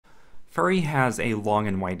Furry has a long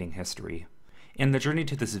and winding history, and the journey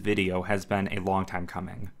to this video has been a long time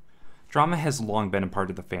coming. Drama has long been a part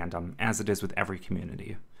of the fandom, as it is with every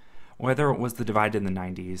community. Whether it was the divide in the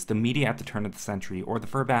 90s, the media at the turn of the century, or the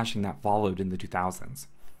fur bashing that followed in the 2000s.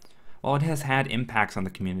 While it has had impacts on the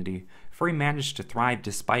community, Furry managed to thrive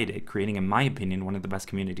despite it, creating, in my opinion, one of the best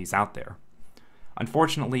communities out there.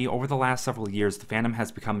 Unfortunately, over the last several years, the fandom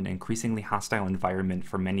has become an increasingly hostile environment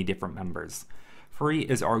for many different members. Furry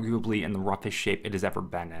is arguably in the roughest shape it has ever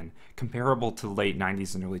been in, comparable to the late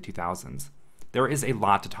 90s and early 2000s. There is a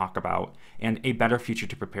lot to talk about, and a better future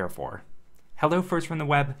to prepare for. Hello Furs from the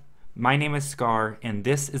web, my name is Scar, and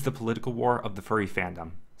this is the political war of the furry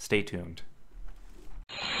fandom. Stay tuned.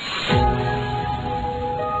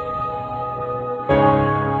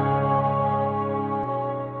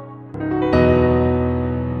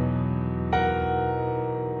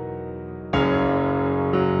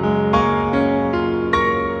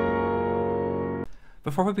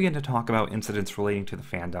 Before we begin to talk about incidents relating to the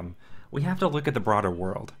fandom, we have to look at the broader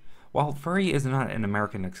world. While furry is not an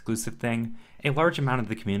American exclusive thing, a large amount of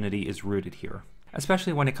the community is rooted here,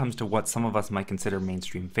 especially when it comes to what some of us might consider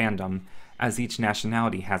mainstream fandom, as each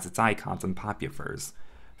nationality has its icons and popufurs.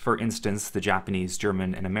 For instance, the Japanese,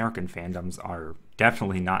 German, and American fandoms are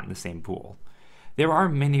definitely not in the same pool. There are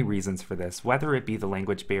many reasons for this, whether it be the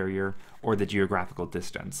language barrier or the geographical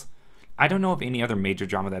distance. I don't know of any other major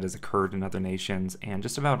drama that has occurred in other nations, and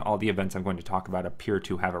just about all the events I'm going to talk about appear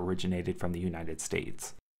to have originated from the United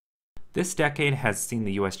States. This decade has seen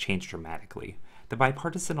the US change dramatically. The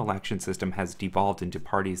bipartisan election system has devolved into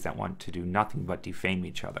parties that want to do nothing but defame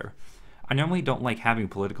each other. I normally don't like having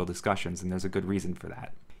political discussions, and there's a good reason for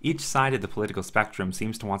that. Each side of the political spectrum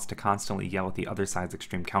seems to want to constantly yell at the other side's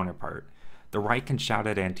extreme counterpart. The right can shout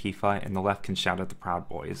at Antifa, and the left can shout at the Proud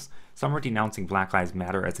Boys. Some are denouncing Black Lives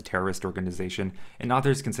Matter as a terrorist organization, and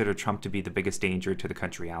others consider Trump to be the biggest danger to the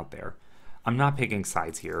country out there. I'm not picking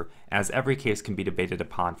sides here, as every case can be debated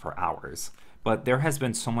upon for hours. But there has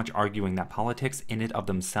been so much arguing that politics in and of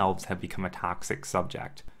themselves have become a toxic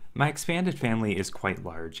subject. My expanded family is quite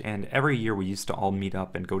large, and every year we used to all meet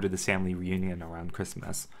up and go to the family reunion around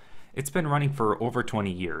Christmas. It's been running for over 20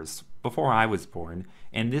 years, before I was born,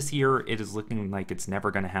 and this year it is looking like it's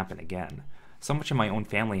never going to happen again. So much of my own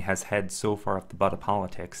family has head so far up the butt of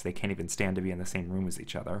politics they can't even stand to be in the same room as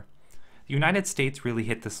each other. The United States really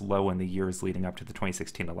hit this low in the years leading up to the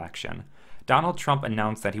 2016 election. Donald Trump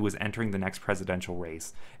announced that he was entering the next presidential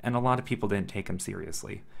race, and a lot of people didn't take him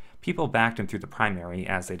seriously. People backed him through the primary,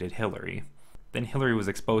 as they did Hillary. Then Hillary was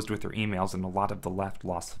exposed with her emails, and a lot of the left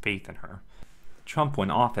lost faith in her. Trump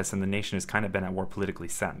won office, and the nation has kind of been at war politically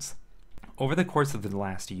since. Over the course of the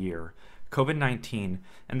last year, COVID-19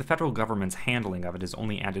 and the federal government's handling of it has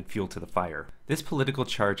only added fuel to the fire. This political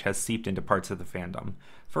charge has seeped into parts of the fandom.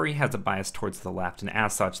 Furry has a bias towards the left, and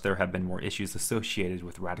as such there have been more issues associated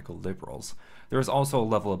with radical liberals. There is also a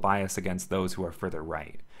level of bias against those who are further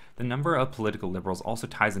right. The number of political liberals also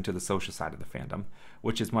ties into the social side of the fandom,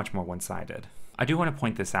 which is much more one-sided. I do want to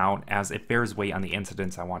point this out, as it bears weight on the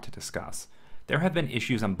incidents I want to discuss. There have been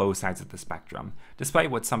issues on both sides of the spectrum. Despite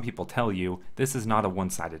what some people tell you, this is not a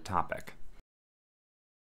one-sided topic.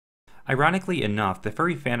 Ironically enough, the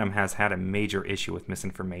furry fandom has had a major issue with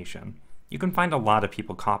misinformation. You can find a lot of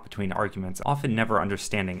people caught between arguments, often never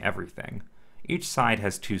understanding everything. Each side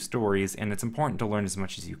has two stories, and it's important to learn as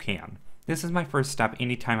much as you can. This is my first step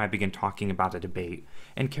anytime I begin talking about a debate,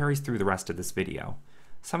 and carries through the rest of this video.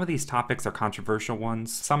 Some of these topics are controversial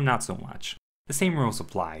ones, some not so much. The same rules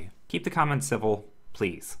apply. Keep the comments civil,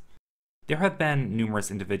 please. There have been numerous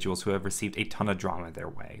individuals who have received a ton of drama their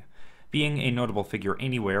way. Being a notable figure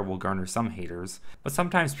anywhere will garner some haters, but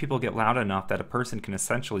sometimes people get loud enough that a person can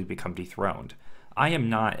essentially become dethroned. I am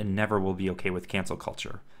not and never will be okay with cancel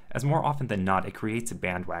culture, as more often than not it creates a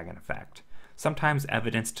bandwagon effect. Sometimes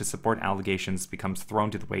evidence to support allegations becomes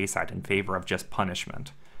thrown to the wayside in favor of just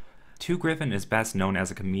punishment. Griffin is best known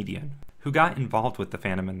as a comedian, who got involved with the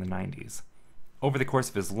fandom in the 90s. Over the course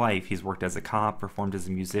of his life, he's worked as a cop, performed as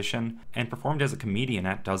a musician, and performed as a comedian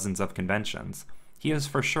at dozens of conventions. He is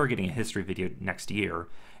for sure getting a history video next year,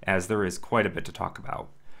 as there is quite a bit to talk about.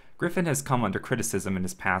 Griffin has come under criticism in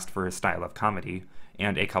his past for his style of comedy,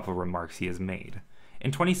 and a couple of remarks he has made.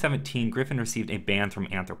 In 2017, Griffin received a ban from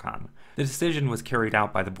Anthrocon. The decision was carried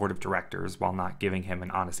out by the board of directors while not giving him an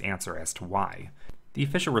honest answer as to why. The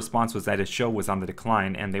official response was that his show was on the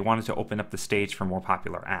decline and they wanted to open up the stage for more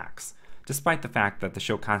popular acts. Despite the fact that the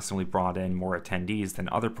show constantly brought in more attendees than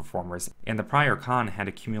other performers, and the prior con had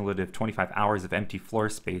a cumulative 25 hours of empty floor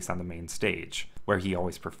space on the main stage, where he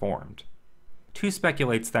always performed. Two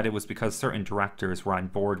speculates that it was because certain directors were on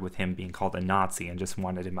board with him being called a Nazi and just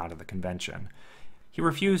wanted him out of the convention. He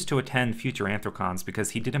refused to attend future Anthrocons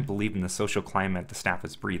because he didn't believe in the social climate the staff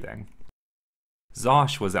was breathing.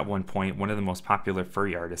 Zosh was at one point one of the most popular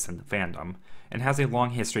furry artists in the fandom, and has a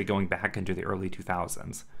long history going back into the early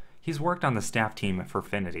 2000s. He's worked on the staff team at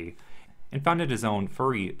Furfinity, and founded his own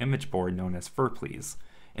furry image board known as Furplease.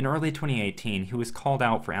 In early 2018, he was called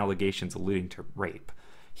out for allegations alluding to rape.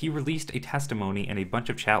 He released a testimony and a bunch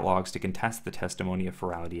of chat logs to contest the testimony of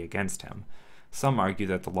Furality against him. Some argue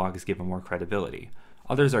that the logs give him more credibility.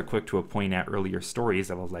 Others are quick to point at earlier stories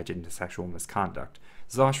of alleged sexual misconduct.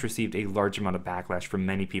 Zosh received a large amount of backlash from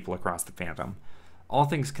many people across the fandom. All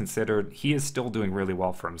things considered, he is still doing really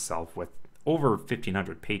well for himself with over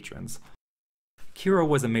 1,500 patrons. Kiro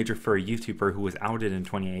was a major furry YouTuber who was outed in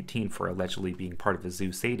 2018 for allegedly being part of a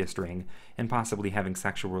zoo sadist ring and possibly having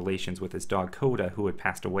sexual relations with his dog Coda, who had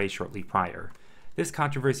passed away shortly prior. This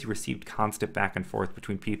controversy received constant back and forth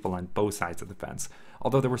between people on both sides of the fence,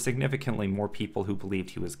 although there were significantly more people who believed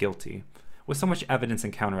he was guilty. With so much evidence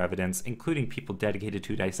and counter-evidence, including people dedicated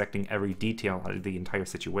to dissecting every detail of the entire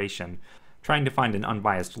situation, trying to find an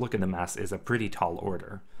unbiased look in the mess is a pretty tall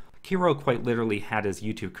order. Kiro quite literally had his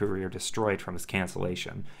YouTube career destroyed from his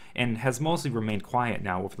cancellation, and has mostly remained quiet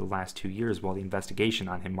now over the last 2 years while the investigation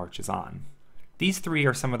on him marches on. These three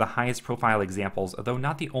are some of the highest profile examples, although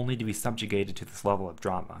not the only to be subjugated to this level of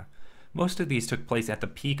drama. Most of these took place at the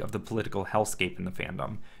peak of the political hellscape in the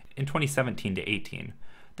fandom, in 2017 to 18.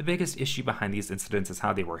 The biggest issue behind these incidents is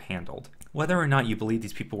how they were handled. Whether or not you believe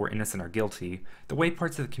these people were innocent or guilty, the way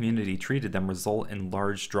parts of the community treated them result in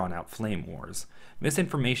large, drawn-out flame wars.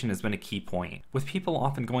 Misinformation has been a key point, with people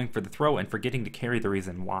often going for the throat and forgetting to carry the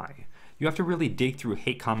reason why. You have to really dig through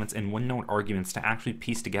hate comments and one-note arguments to actually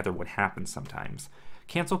piece together what happens sometimes.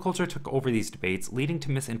 Cancel culture took over these debates, leading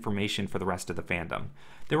to misinformation for the rest of the fandom.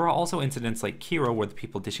 There were also incidents like Kiro where the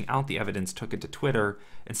people dishing out the evidence took it to Twitter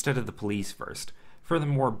instead of the police first.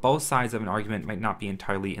 Furthermore, both sides of an argument might not be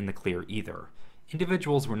entirely in the clear either.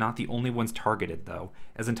 Individuals were not the only ones targeted, though,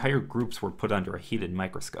 as entire groups were put under a heated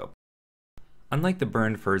microscope. Unlike the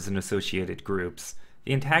Burn Furs and associated groups,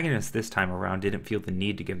 the antagonists this time around didn't feel the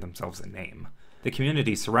need to give themselves a name. The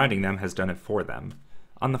community surrounding them has done it for them.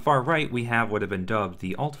 On the far right, we have what have been dubbed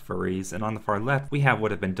the Alt-Furries, and on the far left, we have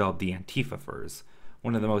what have been dubbed the Antifa Furs.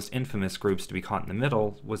 One of the most infamous groups to be caught in the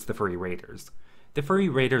middle was the Furry Raiders. The Furry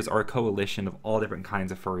Raiders are a coalition of all different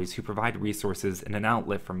kinds of furries who provide resources and an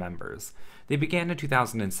outlet for members. They began in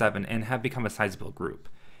 2007 and have become a sizable group.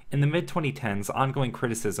 In the mid-2010s, ongoing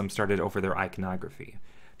criticism started over their iconography.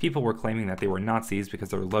 People were claiming that they were Nazis because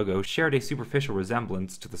their logo shared a superficial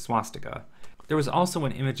resemblance to the swastika. There was also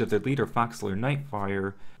an image of their leader Foxler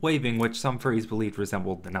Nightfire waving, which some furries believed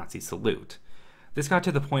resembled the Nazi salute. This got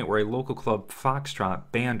to the point where a local club,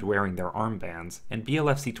 Foxtrot, banned wearing their armbands, and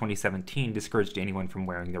BLFC 2017 discouraged anyone from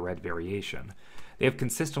wearing the red variation. They have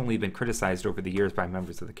consistently been criticized over the years by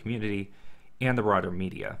members of the community and the broader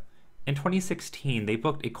media. In 2016, they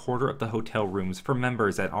booked a quarter of the hotel rooms for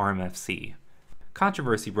members at RMFC.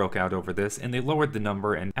 Controversy broke out over this, and they lowered the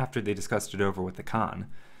number and after they discussed it over with the con.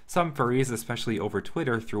 Some furries, especially over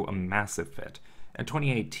Twitter, threw a massive fit. In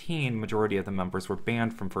 2018, majority of the members were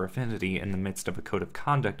banned from Furfinity in the midst of a code of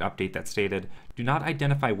conduct update that stated, "Do not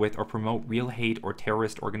identify with or promote real hate or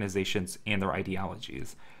terrorist organizations and their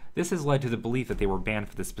ideologies." This has led to the belief that they were banned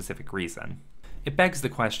for this specific reason. It begs the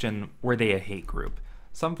question, were they a hate group?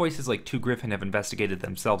 Some voices like 2Griffin have investigated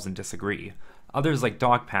themselves and disagree. Others like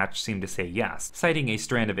Dogpatch seem to say yes, citing a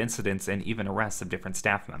strand of incidents and even arrests of different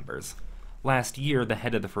staff members. Last year, the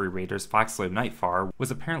head of the Furry Raiders, Foxlow Nightfar, was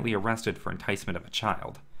apparently arrested for enticement of a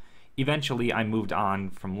child. Eventually, I moved on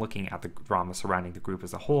from looking at the drama surrounding the group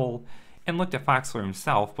as a whole, and looked at Foxler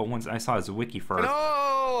himself, but once I saw his wiki first...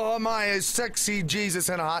 Oh, my sexy Jesus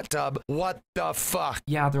in a hot tub. What the fuck?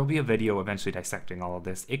 Yeah, there'll be a video eventually dissecting all of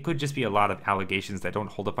this. It could just be a lot of allegations that don't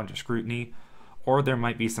hold up under scrutiny, or there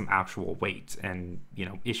might be some actual weight and,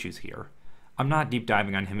 issues here. I'm not deep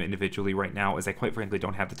diving on him individually right now, as I quite frankly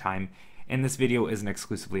don't have the time, and this video isn't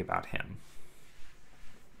exclusively about him.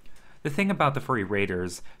 The thing about the Furry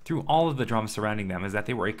Raiders, through all of the drama surrounding them, is that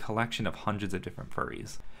they were a collection of hundreds of different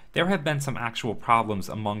furries. There have been some actual problems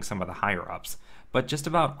among some of the higher-ups, but just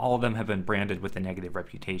about all of them have been branded with a negative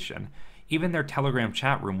reputation. Even their Telegram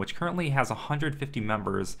chat room, which currently has 150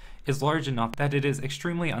 members, is large enough that it is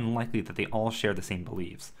extremely unlikely that they all share the same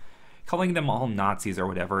beliefs. Calling them all Nazis or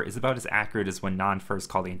whatever is about as accurate as when non-furs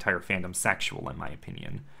call the entire fandom sexual, in my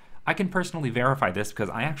opinion. I can personally verify this because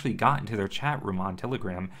I actually got into their chat room on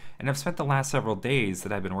Telegram and have spent the last several days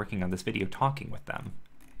that I've been working on this video talking with them.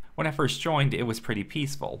 When I first joined, it was pretty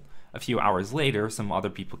peaceful. A few hours later, some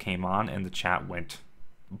other people came on and the chat went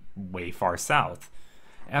way far south.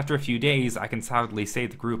 After a few days, I can solidly say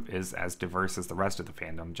the group is as diverse as the rest of the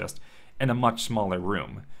fandom, just in a much smaller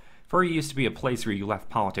room. Furry used to be a place where you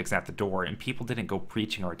left politics at the door and people didn't go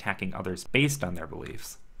preaching or attacking others based on their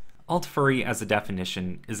beliefs. Alt-furry, as a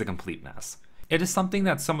definition, is a complete mess. It is something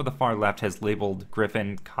that some of the far left has labeled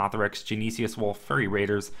Griffin, Cothrix, Genesius Wolf, Furry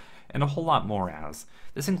Raiders, and a whole lot more as.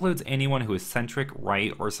 This includes anyone who is centric,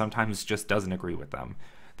 right, or sometimes just doesn't agree with them.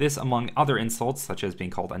 This among other insults such as being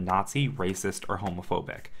called a Nazi, racist, or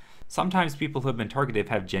homophobic. Sometimes people who have been targeted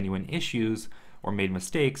have genuine issues or made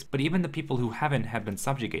mistakes, but even the people who haven't have been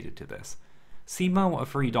subjugated to this. Simo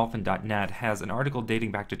of FurryDolphin.net has an article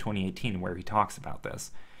dating back to 2018 where he talks about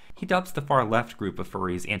this. He dubs the far left group of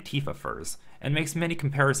furries Antifa furs, and makes many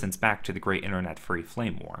comparisons back to the great internet furry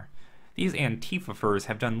flame war. These Antifa furs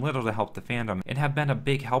have done little to help the fandom and have been a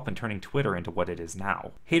big help in turning Twitter into what it is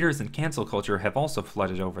now. Haters and cancel culture have also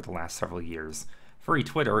flooded over the last several years. Furry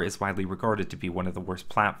Twitter is widely regarded to be one of the worst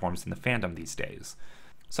platforms in the fandom these days.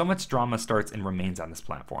 So much drama starts and remains on this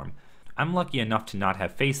platform. I'm lucky enough to not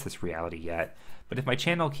have faced this reality yet, but if my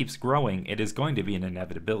channel keeps growing, it is going to be an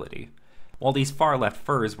inevitability. While these far-left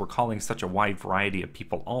furs were calling such a wide variety of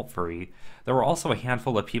people alt-furry, there were also a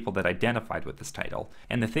handful of people that identified with this title,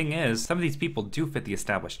 and the thing is, some of these people do fit the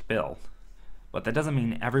established bill. But that doesn't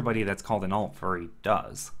mean everybody that's called an alt-furry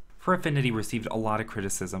does. Fur Affinity received a lot of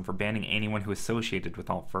criticism for banning anyone who associated with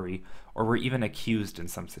alt-furry, or were even accused in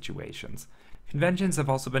some situations. Conventions have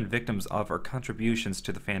also been victims of or contributions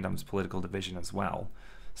to the fandom's political division as well.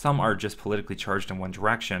 Some are just politically charged in one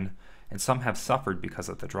direction, and some have suffered because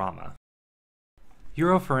of the drama.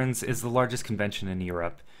 Eurofurence is the largest convention in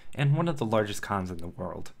Europe, and one of the largest cons in the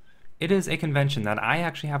world. It is a convention that I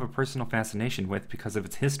actually have a personal fascination with because of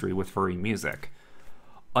its history with furry music.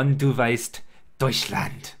 Und du weißt,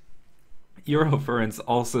 Deutschland! Eurofurence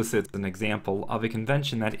also sits as an example of a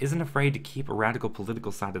convention that isn't afraid to keep a radical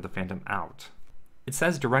political side of the fandom out. It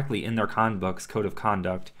says directly in their conbook's code of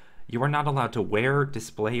conduct, you are not allowed to wear,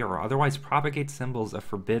 display, or otherwise propagate symbols of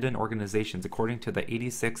forbidden organizations according to the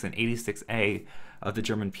 86 and 86A of the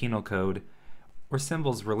German Penal Code, or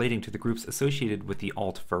symbols relating to the groups associated with the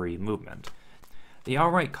alt-furry movement. They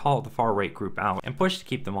outright call the far-right group out and push to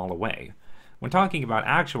keep them all away. When talking about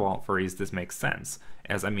actual alt-furries, this makes sense,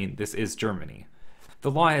 as this is Germany.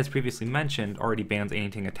 The law, as previously mentioned, already bans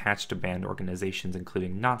anything attached to banned organizations,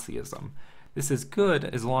 including Nazism. This is good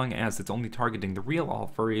as long as it's only targeting the real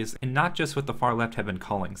alt-furries and not just what the far left have been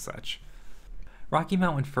calling such. Rocky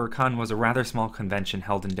Mountain FurCon was a rather small convention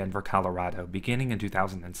held in Denver, Colorado, beginning in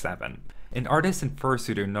 2007. An artist and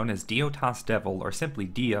fursuiter known as Diotas Devil, or simply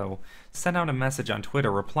Dio, sent out a message on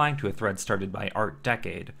Twitter replying to a thread started by Art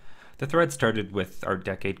Decade. The thread started with Art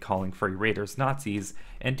Decade calling furry raiders Nazis,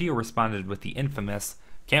 and Dio responded with the infamous,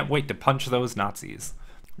 "Can't wait to punch those Nazis."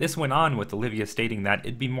 This went on with Olivia stating that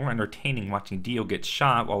it'd be more entertaining watching Dio get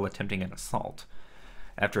shot while attempting an assault.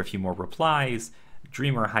 After a few more replies,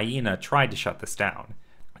 Dreamer Hyena tried to shut this down.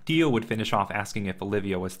 Dio would finish off asking if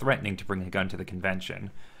Olivia was threatening to bring a gun to the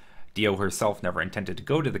convention. Dio herself never intended to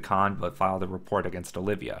go to the con, but filed a report against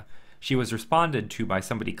Olivia. She was responded to by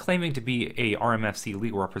somebody claiming to be a RMFC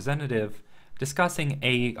legal representative, discussing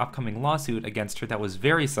a upcoming lawsuit against her that was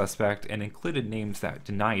very suspect and included names that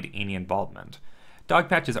denied any involvement.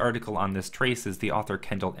 Dogpatch's article on this traces the author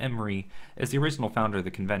Kendall Emery as the original founder of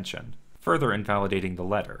the convention, further invalidating the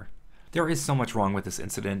letter. There is so much wrong with this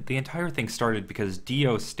incident. The entire thing started because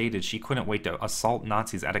Dio stated she couldn't wait to assault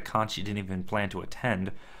Nazis at a con she didn't even plan to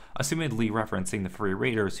attend, assumedly referencing the Furry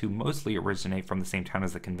Raiders, who mostly originate from the same town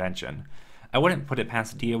as the convention. I wouldn't put it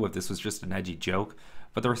past Dio if this was just an edgy joke,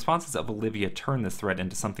 but the responses of Olivia turned this threat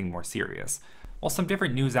into something more serious. While some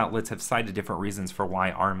different news outlets have cited different reasons for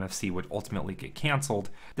why RMFC would ultimately get cancelled,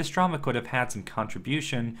 this drama could have had some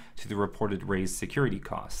contribution to the reported raised security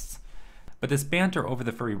costs. But this banter over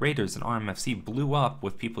the Furry Raiders and RMFC blew up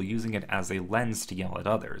with people using it as a lens to yell at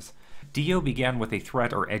others. Dio began with a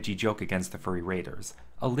threat or edgy joke against the Furry Raiders.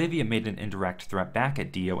 Olivia made an indirect threat back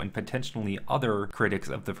at Dio and potentially other critics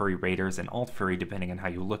of the Furry Raiders and alt-furry depending on how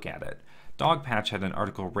you look at it. Dogpatch had an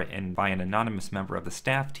article written by an anonymous member of the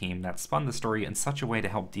staff team that spun the story in such a way to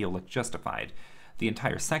help Dio look justified. The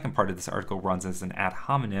entire second part of this article runs as an ad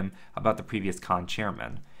hominem about the previous con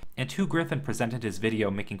chairman. And 2 Griffin presented his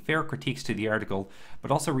video making fair critiques to the article,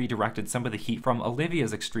 but also redirected some of the heat from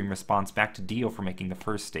Olivia's extreme response back to Dio for making the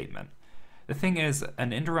first statement. The thing is,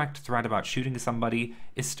 an indirect threat about shooting somebody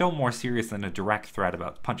is still more serious than a direct threat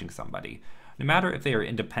about punching somebody, no matter if they are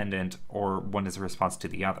independent or one is a response to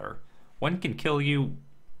the other. One can kill you,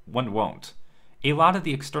 one won't. A lot of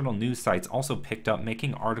the external news sites also picked up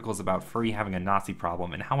making articles about furry having a Nazi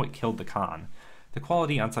problem and how it killed the con. The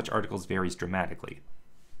quality on such articles varies dramatically.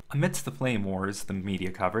 Amidst the flame wars, the media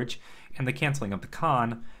coverage, and the canceling of the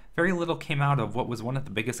con, very little came out of what was one of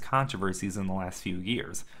the biggest controversies in the last few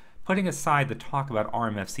years. Putting aside the talk about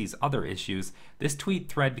RMFC's other issues, this tweet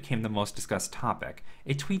thread became the most discussed topic,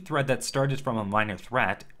 a tweet thread that started from a minor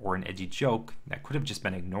threat, or an edgy joke, that could have just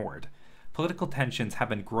been ignored. Political tensions have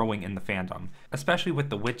been growing in the fandom, especially with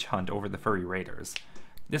the witch hunt over the furry raiders.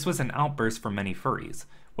 This was an outburst for many furries.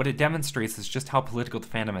 What it demonstrates is just how political the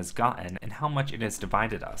fandom has gotten and how much it has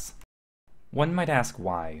divided us. One might ask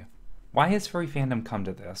why. Why has furry fandom come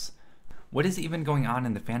to this? What is even going on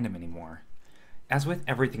in the fandom anymore? As with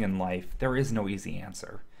everything in life, there is no easy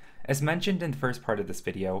answer. As mentioned in the first part of this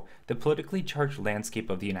video, the politically charged landscape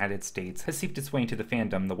of the United States has seeped its way into the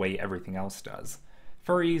fandom the way everything else does.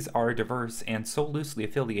 Furries are diverse and so loosely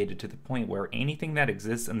affiliated to the point where anything that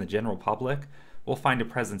exists in the general public will find a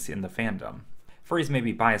presence in the fandom. Furries may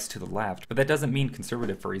be biased to the left, but that doesn't mean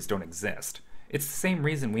conservative furries don't exist. It's the same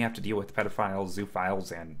reason we have to deal with pedophiles,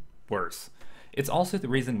 zoophiles, and worse. It's also the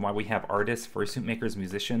reason why we have artists, fursuit makers,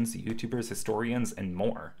 musicians, YouTubers, historians, and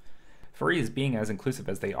more. Furries being as inclusive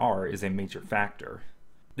as they are is a major factor.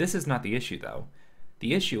 This is not the issue though.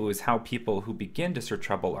 The issue is how people who begin to stir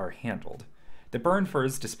trouble are handled. The burn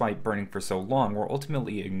furs, despite burning for so long, were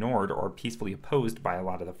ultimately ignored or peacefully opposed by a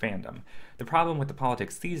lot of the fandom. The problem with the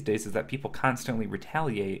politics these days is that people constantly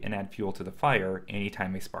retaliate and add fuel to the fire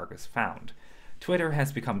anytime a spark is found. Twitter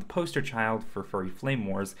has become the poster child for furry flame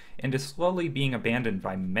wars and is slowly being abandoned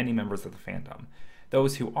by many members of the fandom.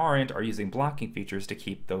 Those who aren't are using blocking features to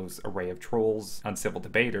keep those array of trolls, uncivil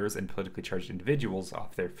debaters, and politically charged individuals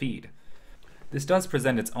off their feed. This does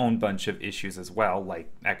present its own bunch of issues as well, like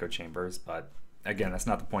echo chambers, but again, that's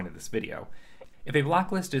not the point of this video. If a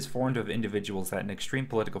blacklist is formed of individuals that an extreme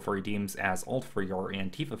political furry deems as alt-furry or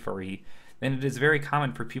Antifa furry, then it is very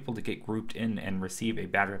common for people to get grouped in and receive a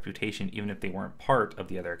bad reputation even if they weren't part of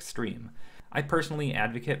the other extreme. I personally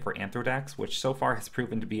advocate for Anthrodex, which so far has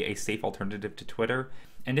proven to be a safe alternative to Twitter,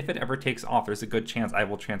 and if it ever takes off, there's a good chance I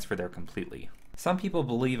will transfer there completely. Some people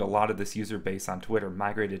believe a lot of this user base on Twitter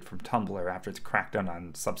migrated from Tumblr after its crackdown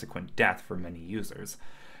on subsequent death for many users.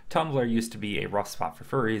 Tumblr used to be a rough spot for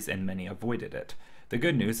furries, and many avoided it. The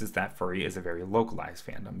good news is that furry is a very localized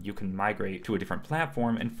fandom. You can migrate to a different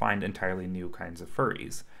platform and find entirely new kinds of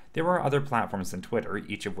furries. There are other platforms than Twitter,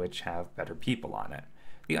 each of which have better people on it.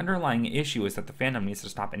 The underlying issue is that the fandom needs to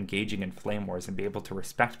stop engaging in flame wars and be able to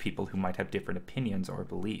respect people who might have different opinions or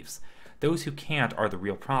beliefs. Those who can't are the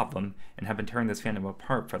real problem, and have been tearing this fandom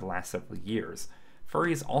apart for the last several years.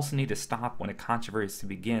 Furries also need to stop when a controversy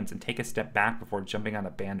begins and take a step back before jumping on a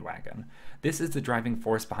bandwagon. This is the driving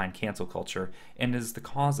force behind cancel culture, and is the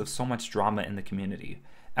cause of so much drama in the community.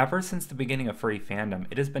 Ever since the beginning of furry fandom,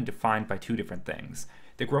 it has been defined by two different things: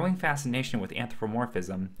 the growing fascination with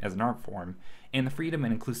anthropomorphism as an art form, and the freedom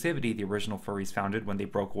and inclusivity the original furries founded when they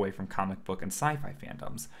broke away from comic book and sci-fi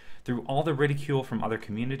fandoms. Through all the ridicule from other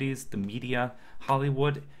communities, the media,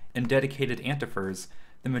 Hollywood, and dedicated anti-furs,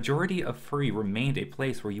 the majority of furry remained a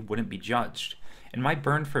place where you wouldn't be judged. In my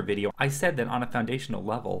Burn For video, I said that on a foundational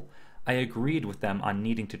level, I agreed with them on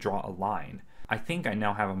needing to draw a line. I think I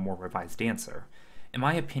now have a more revised answer. In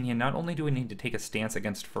my opinion, not only do we need to take a stance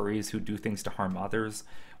against furries who do things to harm others,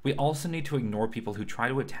 we also need to ignore people who try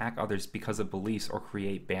to attack others because of beliefs or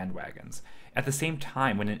create bandwagons. At the same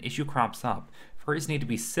time, when an issue crops up, furries need to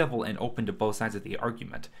be civil and open to both sides of the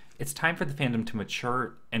argument. It's time for the fandom to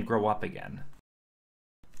mature and grow up again.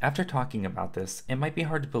 After talking about this, it might be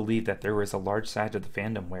hard to believe that there is a large side of the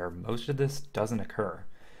fandom where most of this doesn't occur.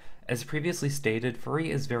 As previously stated, Furry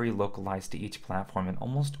is very localized to each platform, and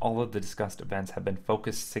almost all of the discussed events have been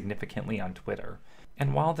focused significantly on Twitter.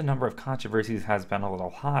 And while the number of controversies has been a little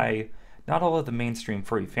high, not all of the mainstream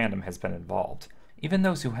furry fandom has been involved. Even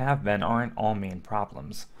those who have been aren't all main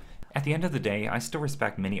problems. At the end of the day, I still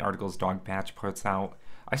respect many articles Dog Patch puts out.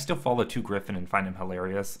 I still follow 2Griffin and find him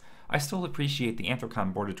hilarious. I still appreciate the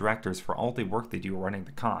Anthrocon board of directors for all the work they do running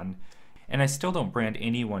the con. And I still don't brand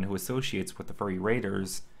anyone who associates with the Furry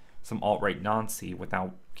Raiders some alt-right Nazi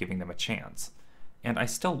without giving them a chance. And I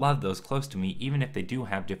still love those close to me even if they do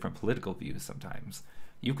have different political views sometimes.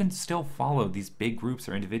 You can still follow these big groups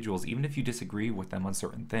or individuals even if you disagree with them on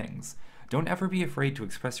certain things. Don't ever be afraid to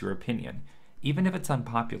express your opinion, even if it's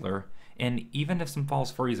unpopular, and even if some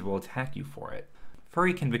false furries will attack you for it.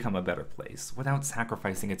 Furry can become a better place without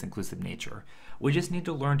sacrificing its inclusive nature. We just need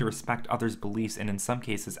to learn to respect others' beliefs and in some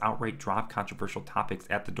cases outright drop controversial topics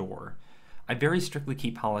at the door. I very strictly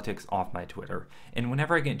keep politics off my Twitter, and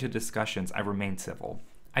whenever I get into discussions, I remain civil.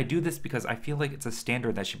 I do this because I feel like it's a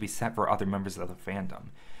standard that should be set for other members of the fandom.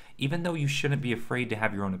 Even though you shouldn't be afraid to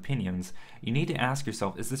have your own opinions, you need to ask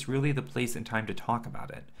yourself, is this really the place and time to talk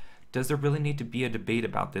about it? Does there really need to be a debate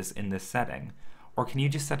about this in this setting? Or can you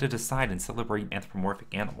just set it aside and celebrate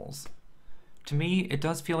anthropomorphic animals? To me, it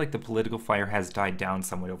does feel like the political fire has died down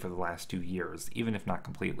somewhat over the last 2 years, even if not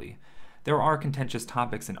completely. There are contentious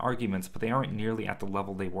topics and arguments, but they aren't nearly at the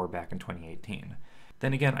level they were back in 2018.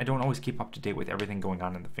 Then again, I don't always keep up to date with everything going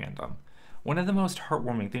on in the fandom. One of the most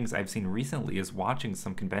heartwarming things I've seen recently is watching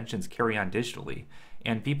some conventions carry on digitally,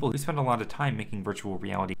 and people who spend a lot of time making virtual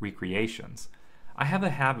reality recreations. I have a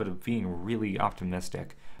habit of being really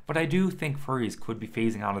optimistic, but I do think furries could be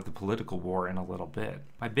phasing out of the political war in a little bit.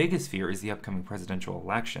 My biggest fear is the upcoming presidential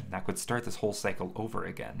election that could start this whole cycle over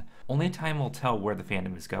again. Only time will tell where the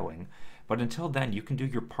fandom is going, but until then you can do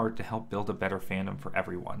your part to help build a better fandom for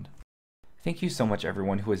everyone. Thank you so much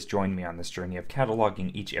everyone who has joined me on this journey of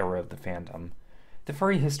cataloging each era of the fandom. The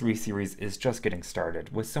Furry History series is just getting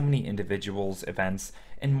started, with so many individuals, events,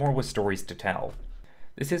 and more with stories to tell.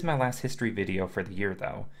 This is my last history video for the year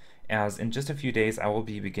though, as in just a few days I will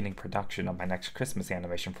be beginning production of my next Christmas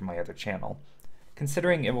animation for my other channel.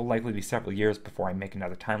 Considering it will likely be several years before I make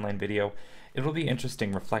another timeline video, it will be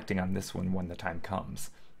interesting reflecting on this one when the time comes.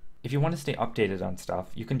 If you want to stay updated on stuff,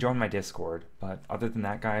 you can join my Discord, but other than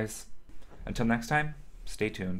that guys, until next time, stay tuned.